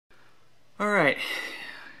Alright,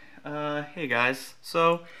 hey guys.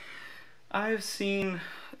 So, I've seen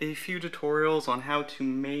a few tutorials on how to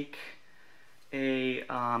make a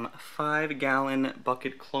 5-gallon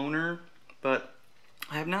bucket cloner, but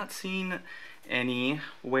I have not seen any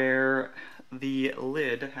where the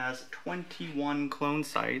lid has 21 clone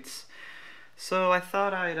sites. So I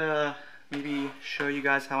thought I'd maybe show you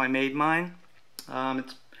guys how I made mine.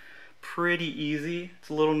 It's pretty easy. It's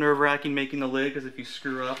a little nerve-wracking making the lid because if you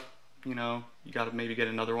screw up, you know, you gotta maybe get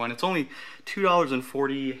another one. It's only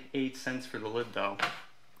 $2.48 for the lid though.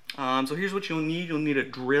 So here's what you'll need. You'll need a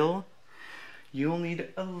drill. You'll need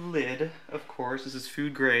a lid, of course. This is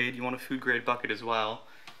food grade. You want a food grade bucket as well.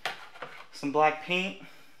 Some black paint,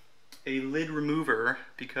 a lid remover,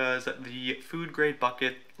 because the food grade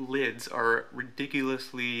bucket lids are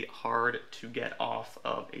ridiculously hard to get off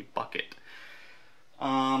of a bucket.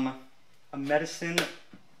 A medicine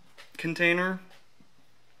container,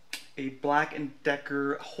 a Black &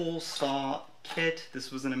 Decker hole saw kit. This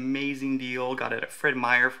was an amazing deal. Got it at Fred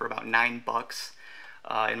Meyer for about $9.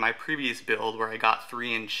 In my previous build where I got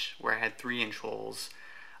 3-inch, where I had 3-inch holes,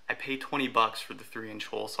 I paid $20 for the 3-inch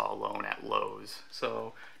hole saw alone at Lowe's.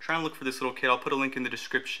 So try and look for this little kit. I'll put a link in the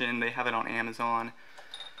description. They have it on Amazon.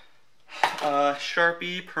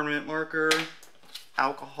 Sharpie, permanent marker,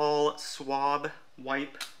 alcohol swab,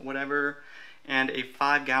 wipe, whatever, and a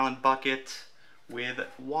 5-gallon bucket with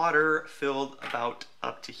water filled about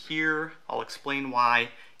up to here. I'll explain why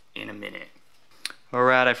in a minute.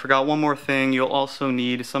 Alright, I forgot one more thing. You'll also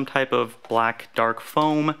need some type of black dark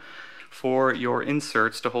foam for your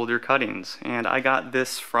inserts to hold your cuttings. And I got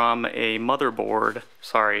this from a a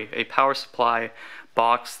power supply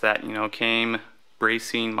box that, you know, came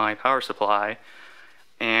bracing my power supply.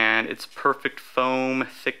 And it's perfect foam,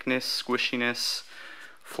 thickness, squishiness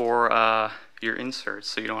for your inserts,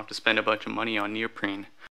 so you don't have to spend a bunch of money on neoprene.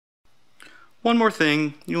 One more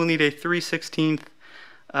thing, you'll need a 3/16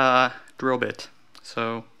 drill bit.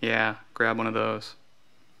 So yeah, grab one of those.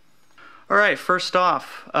 Alright, first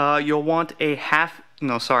off, you'll want a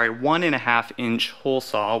 1.5 inch hole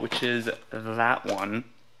saw, which is that one.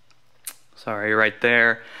 Sorry, right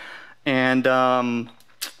there. And the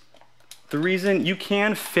reason you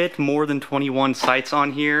can fit more than 21 sites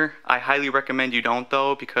on here, I highly recommend you don't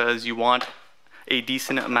though, because you want a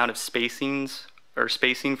decent amount of spacing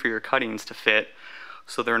for your cuttings to fit,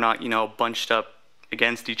 so they're not, you know, bunched up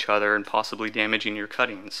against each other and possibly damaging your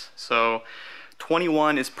cuttings. So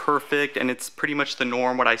 21 is perfect, and it's pretty much the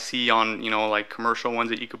norm what I see on, you know, like commercial ones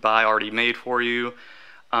that you could buy already made for you.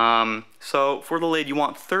 So for the lid, you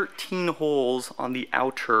want 13 holes on the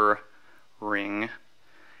outer ring.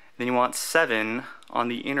 Then you want 7 on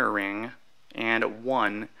the inner ring and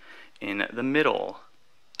 1 in the middle.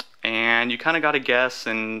 And you kind of got to guess,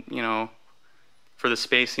 and, you know, for the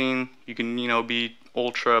spacing, you can, you know, be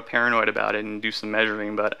ultra paranoid about it and do some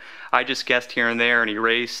measuring, but I just guessed here and there and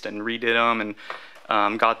erased and redid them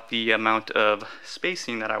and got the amount of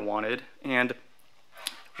spacing that I wanted. And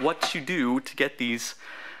what to do to get these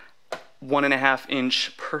 1.5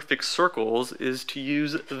 inch perfect circles is to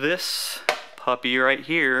use this puppy right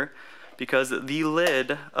here, because the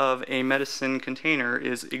lid of a medicine container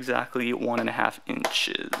is exactly 1.5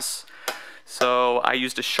 inches. So I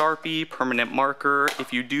used a Sharpie permanent marker.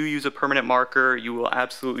 If you do use a permanent marker, you will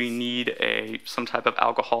absolutely need some type of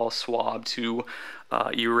alcohol swab to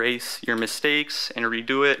erase your mistakes and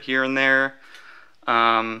redo it here and there.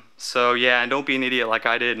 So yeah, and don't be an idiot like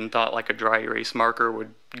I did and thought like a dry erase marker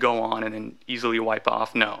would go on and then easily wipe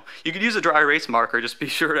off. No, you could use a dry erase marker, just be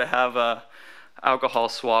sure to have a alcohol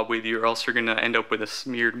swab with you, or else you're gonna end up with a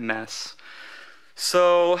smeared mess.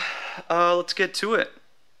 So let's get to it.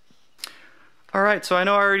 Alright, so I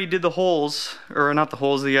know I already did the holes, or not the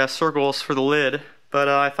holes, the circles for the lid, but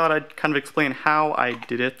I thought I'd kind of explain how I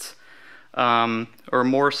did it, or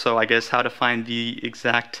more so, I guess, how to find the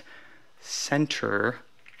exact center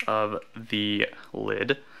of the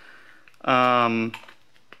lid.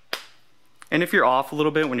 And if you're off a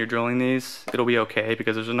little bit when you're drilling these, it'll be okay,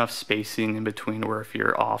 because there's enough spacing in between where if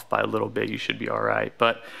you're off by a little bit, you should be alright.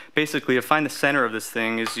 But basically, to find the center of this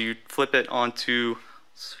thing is you flip it onto...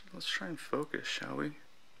 Let's try and focus, shall we?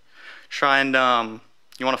 Try and,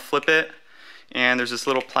 you want to flip it, and there's this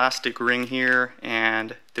little plastic ring here,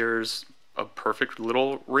 and there's a perfect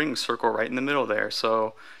little ring circle right in the middle there.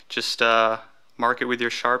 So just mark it with your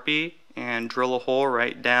Sharpie and drill a hole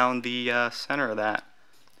right down the center of that.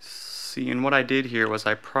 See, and what I did here was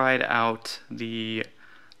I pried out the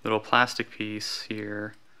little plastic piece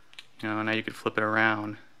here. You know, now you could flip it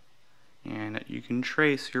around, and you can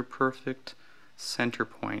trace your perfect center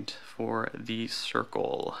point for the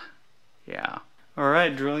circle. Yeah.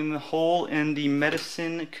 Alright, drilling the hole in the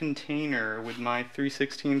medicine container with my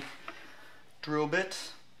 3/16 drill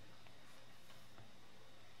bit.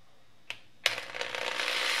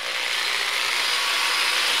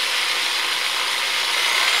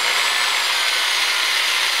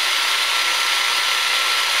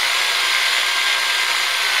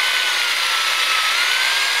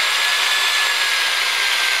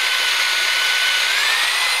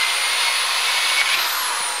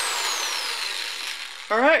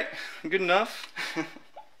 Alright, good enough.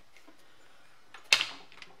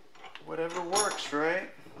 Whatever works, right?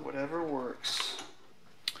 Whatever works.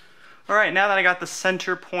 Alright, now that I got the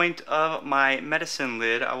center point of my medicine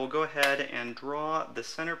lid, I will go ahead and draw the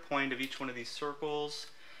center point of each one of these circles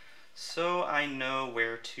so I know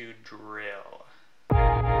where to drill.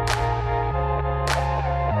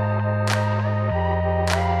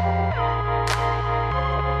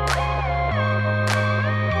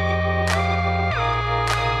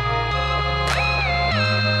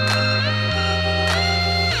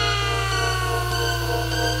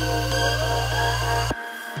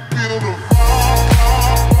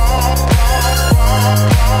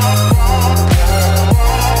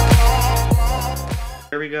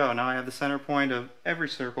 There we go. Now I have the center point of every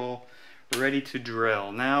circle ready to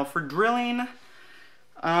drill. Now for drilling,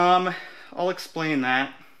 I'll explain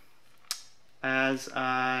that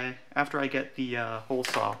after I get the hole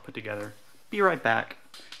saw put together. Be right back.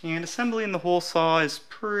 And assembling the hole saw is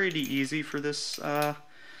pretty easy for this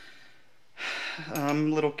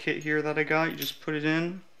little kit here that I got. You just put it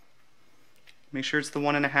in. Make sure it's the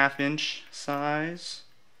 1.5 inch size.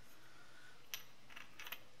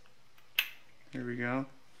 There we go.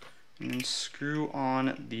 And then screw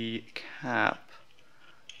on the cap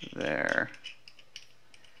there.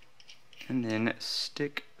 And then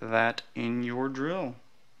stick that in your drill.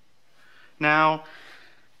 Now,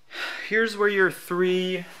 here's where your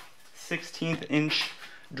 3/16 inch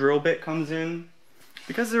drill bit comes in.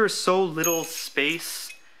 Because there is so little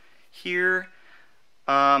space here,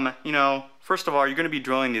 you know, first of all, you're going to be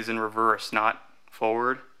drilling these in reverse, not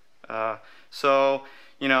forward. So,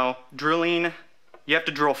 you know, drilling, you have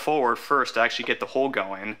to drill forward first to actually get the hole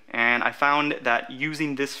going. And I found that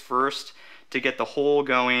using this first to get the hole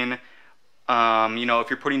going, you know,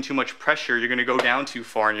 if you're putting too much pressure, you're going to go down too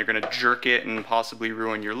far and you're going to jerk it and possibly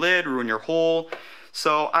ruin your lid, ruin your hole.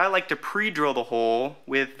 So I like to pre-drill the hole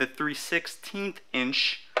with the 3/16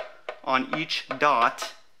 inch on each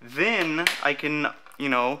dot. Then I can, you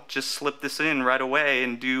know, just slip this in right away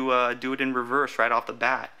and do it in reverse right off the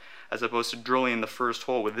bat, as opposed to drilling the first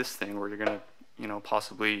hole with this thing where you're gonna, you know,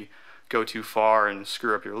 possibly go too far and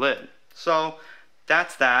screw up your lid. So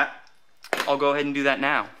that's that. I'll go ahead and do that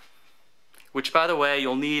now. Which, by the way,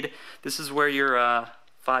 you'll need, this is where your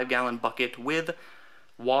 5-gallon bucket with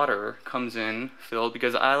water comes in, filled,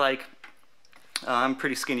 because I'm a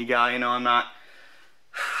pretty skinny guy, you know, I'm not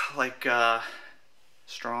like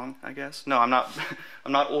strong, I guess. No, I'm not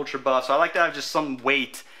I'm not ultra buff, so I like to have just some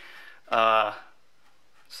weight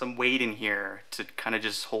in here to kind of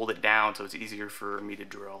just hold it down so it's easier for me to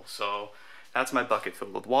drill. So that's my bucket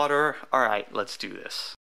filled with water. All right, let's do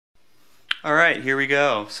this. All right, here we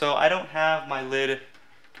go. So I don't have my lid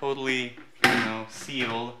totally, you know,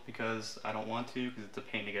 sealed because I don't want to, because it's a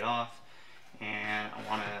pain to get off, and I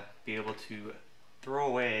want to be able to throw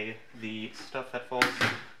away the stuff that falls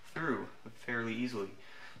through fairly easily.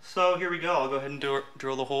 So here we go. I'll go ahead and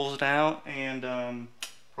drill the holes now, and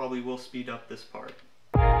probably will speed up this part.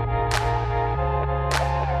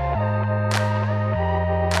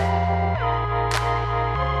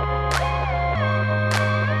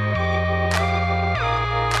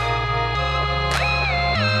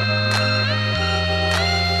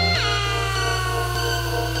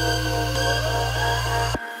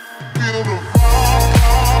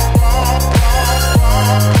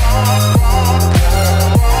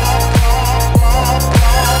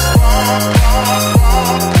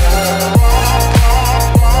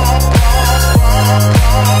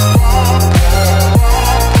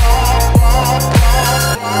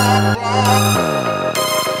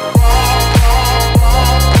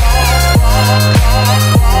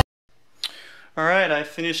 Alright, I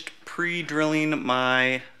finished pre-drilling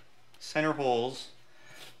my center holes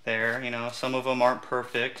there. You know, some of them aren't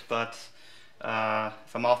perfect, but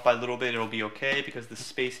if I'm off by a little bit, it'll be okay because the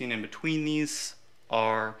spacing in between these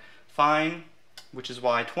are fine, which is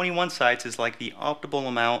why 21 sites is like the optimal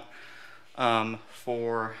amount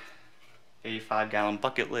for a 5-gallon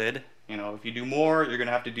bucket lid. You know, if you do more, you're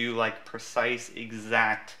gonna have to do like precise,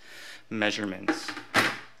 exact measurements.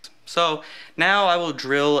 So now I will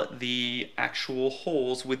drill the actual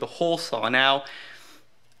holes with the hole saw. Now,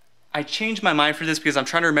 I changed my mind for this because I'm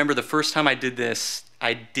trying to remember the first time I did this,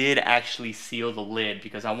 I did actually seal the lid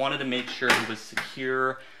because I wanted to make sure it was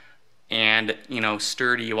secure and, you know,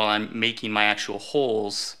 sturdy while I'm making my actual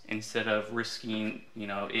holes instead of risking, you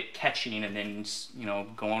know, it catching and then, you know,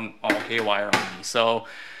 going all haywire on me. So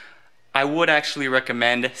I would actually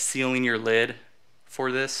recommend sealing your lid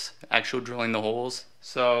for this, actual drilling the holes.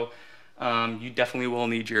 So you definitely will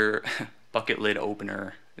need your bucket lid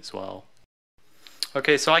opener as well.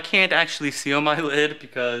 Okay, so I can't actually seal my lid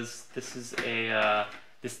because this is a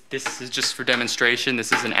this is just for demonstration.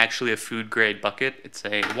 This isn't actually a food grade bucket. It's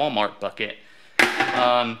a Walmart bucket.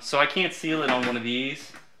 So I can't seal it on one of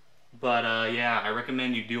these. But yeah, I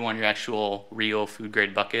recommend you do on your actual real food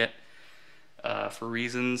grade bucket for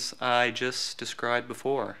reasons I just described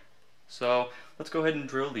before. So let's go ahead and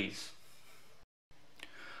drill these.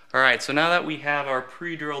 Alright, so now that we have our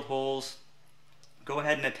pre-drilled holes, go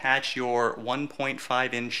ahead and attach your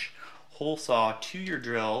 1.5-inch hole saw to your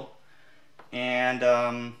drill, and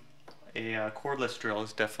a cordless drill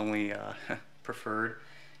is definitely preferred.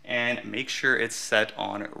 And make sure it's set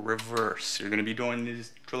on reverse. You're going to be drilling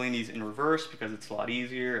these in reverse because it's a lot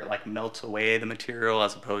easier. It like melts away the material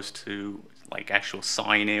as opposed to like actual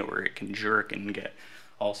sawing it where it can jerk and get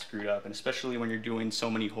all screwed up. And especially when you're doing so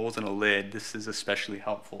many holes in a lid, this is especially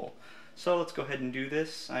helpful. So let's go ahead and do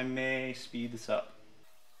this. I may speed this up.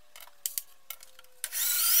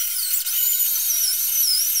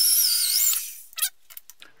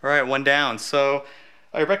 Alright, one down. So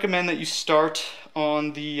I recommend that you start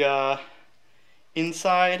on the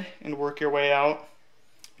inside and work your way out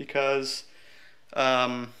because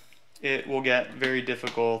it will get very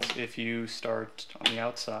difficult if you start on the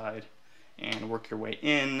outside and work your way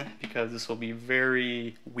in, because this will be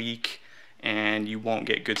very weak and you won't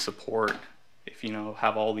get good support if you know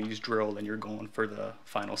have all these drilled and you're going for the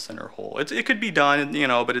final center hole. It could be done, you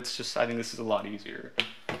know, but it's just, I think this is a lot easier.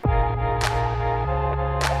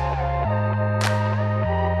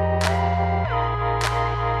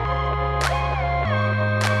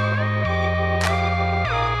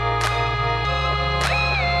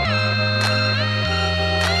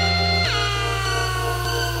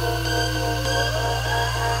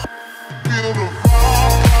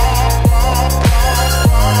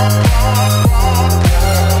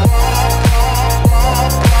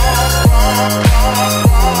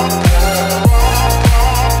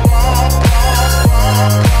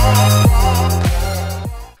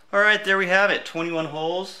 Alright, there we have it, 21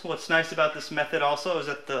 holes. What's nice about this method also is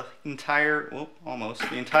that the entire, the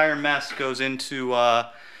entire mess goes into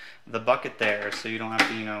the bucket there, so you don't have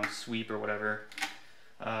to, you know, sweep or whatever.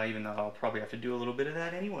 Even though I'll probably have to do a little bit of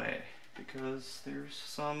that anyway, because there's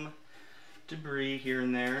some debris here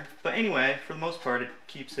and there. But anyway, for the most part, it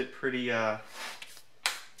keeps it pretty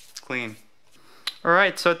clean.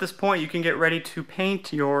 Alright, so at this point you can get ready to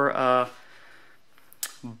paint your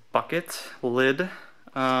bucket lid.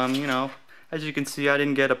 You know, as you can see, I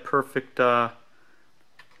didn't get a perfect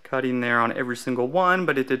cutting there on every single one,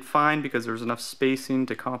 but it did fine because there was enough spacing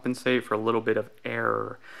to compensate for a little bit of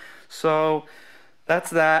error. So that's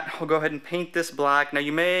that. I'll go ahead and paint this black. Now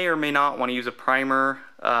you may or may not want to use a primer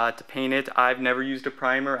to paint it. I've never used a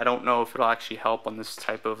primer. I don't know if it'll actually help on this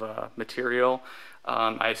type of material.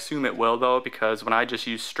 I assume it will though, because when I just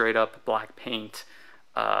use straight up black paint,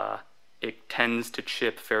 it tends to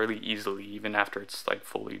chip fairly easily even after it's like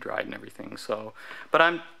fully dried and everything. So, but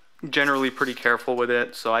I'm generally pretty careful with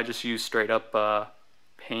it, so I just use straight up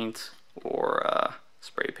paint or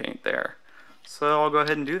spray paint there. So I'll go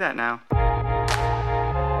ahead and do that now.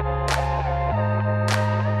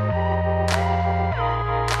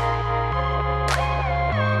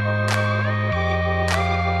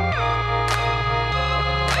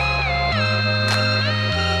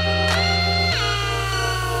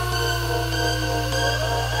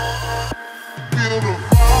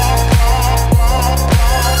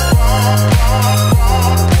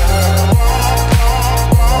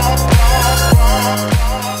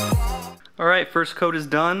 Alright, first coat is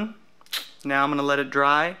done. Now I'm going to let it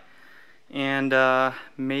dry and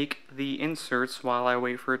make the inserts while I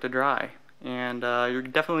wait for it to dry. And you're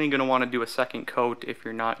definitely going to want to do a second coat if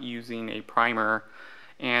you're not using a primer.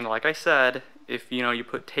 And like I said, if you know you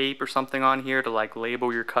put tape or something on here to like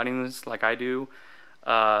label your cuttings like I do,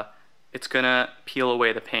 it's gonna peel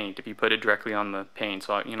away the paint if you put it directly on the paint.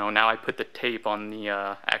 So you know, now I put the tape on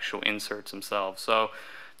the actual inserts themselves. So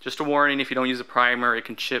just a warning, if you don't use a primer, it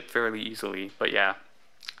can chip fairly easily. But yeah,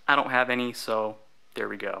 I don't have any, so there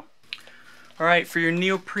we go. Alright, for your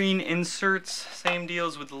neoprene inserts, same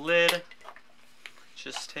deals with the lid.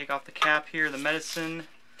 Just take off the cap here, the medicine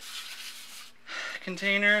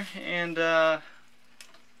container, and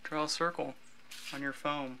draw a circle on your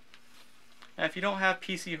foam. Now if you don't have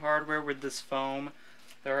PC hardware with this foam,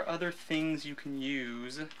 there are other things you can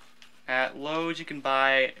use. At Lowe's you can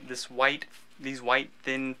buy these white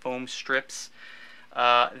thin foam strips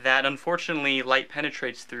that unfortunately light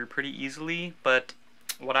penetrates through pretty easily, but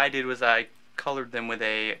what I did was I colored them with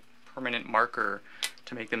a permanent marker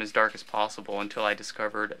to make them as dark as possible until I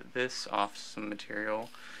discovered this awesome material.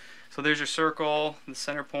 So there's your circle, the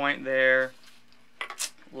center point there.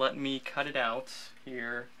 Let me cut it out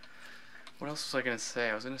here. What else was I going to say?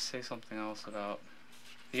 I was going to say something else about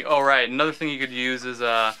oh right, another thing you could use is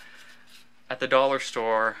at the dollar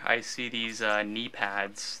store I see these knee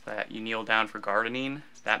pads that you kneel down for gardening.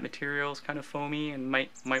 That material is kind of foamy and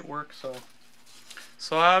might work. So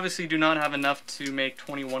I obviously do not have enough to make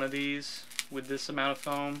 21 of these with this amount of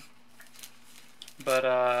foam, but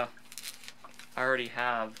I already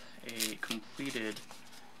have a completed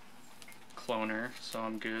cloner, so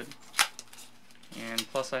I'm good. And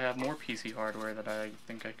plus I have more PC hardware that I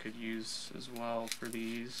think I could use as well for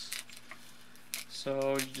these.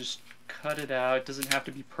 So you just cut it out. It doesn't have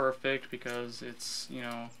to be perfect because it's, you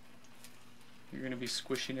know, you're going to be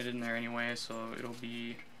squishing it in there anyway, so it'll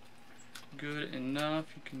be good enough.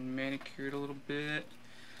 You can manicure it a little bit.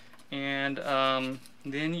 And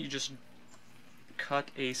then you just cut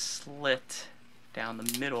a slit down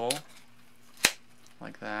the middle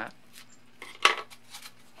like that.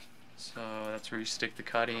 So that's where you stick the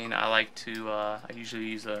cutting. I like to, I usually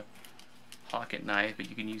use a pocket knife, but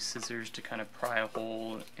you can use scissors to kind of pry a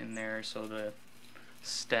hole in there so the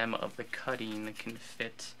stem of the cutting can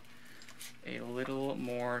fit a little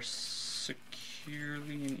more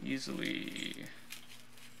securely and easily.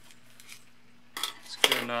 It's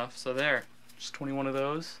good enough. So there, just 21 of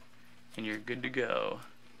those and you're good to go.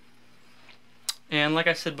 And like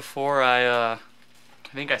I said before, I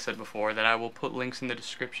think I said before that I will put links in the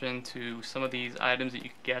description to some of these items that you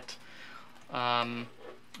can get on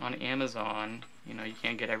Amazon. You know, you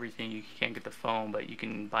can't get everything, you can't get the foam, but you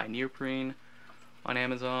can buy neoprene on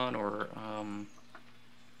Amazon or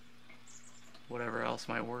whatever else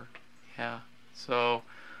might work. Yeah, so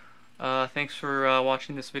thanks for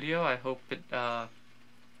watching this video. I hope it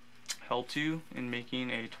helped you in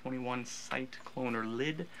making a 21 site cloner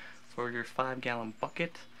lid for your 5-gallon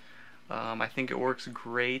bucket. I think it works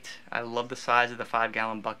great. I love the size of the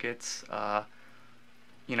 5-gallon buckets.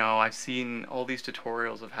 You know, I've seen all these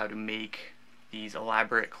tutorials of how to make these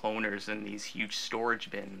elaborate cloners in these huge storage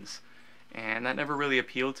bins, and that never really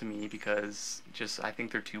appealed to me because I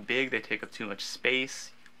think they're too big, they take up too much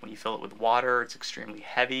space. When you fill it with water, it's extremely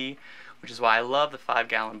heavy, which is why I love the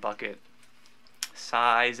 5-gallon bucket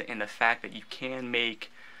size and the fact that you can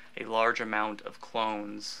make a large amount of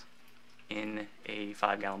clones in a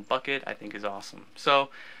 5-gallon bucket. I think is awesome. So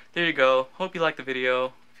there you go. Hope you liked the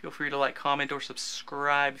video. Feel free to like, comment, or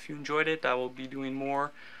subscribe if you enjoyed it. I will be doing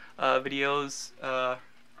more videos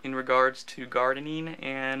in regards to gardening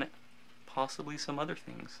and possibly some other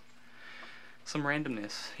things. Some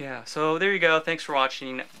randomness. Yeah, so there you go. Thanks for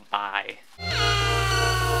watching. Bye.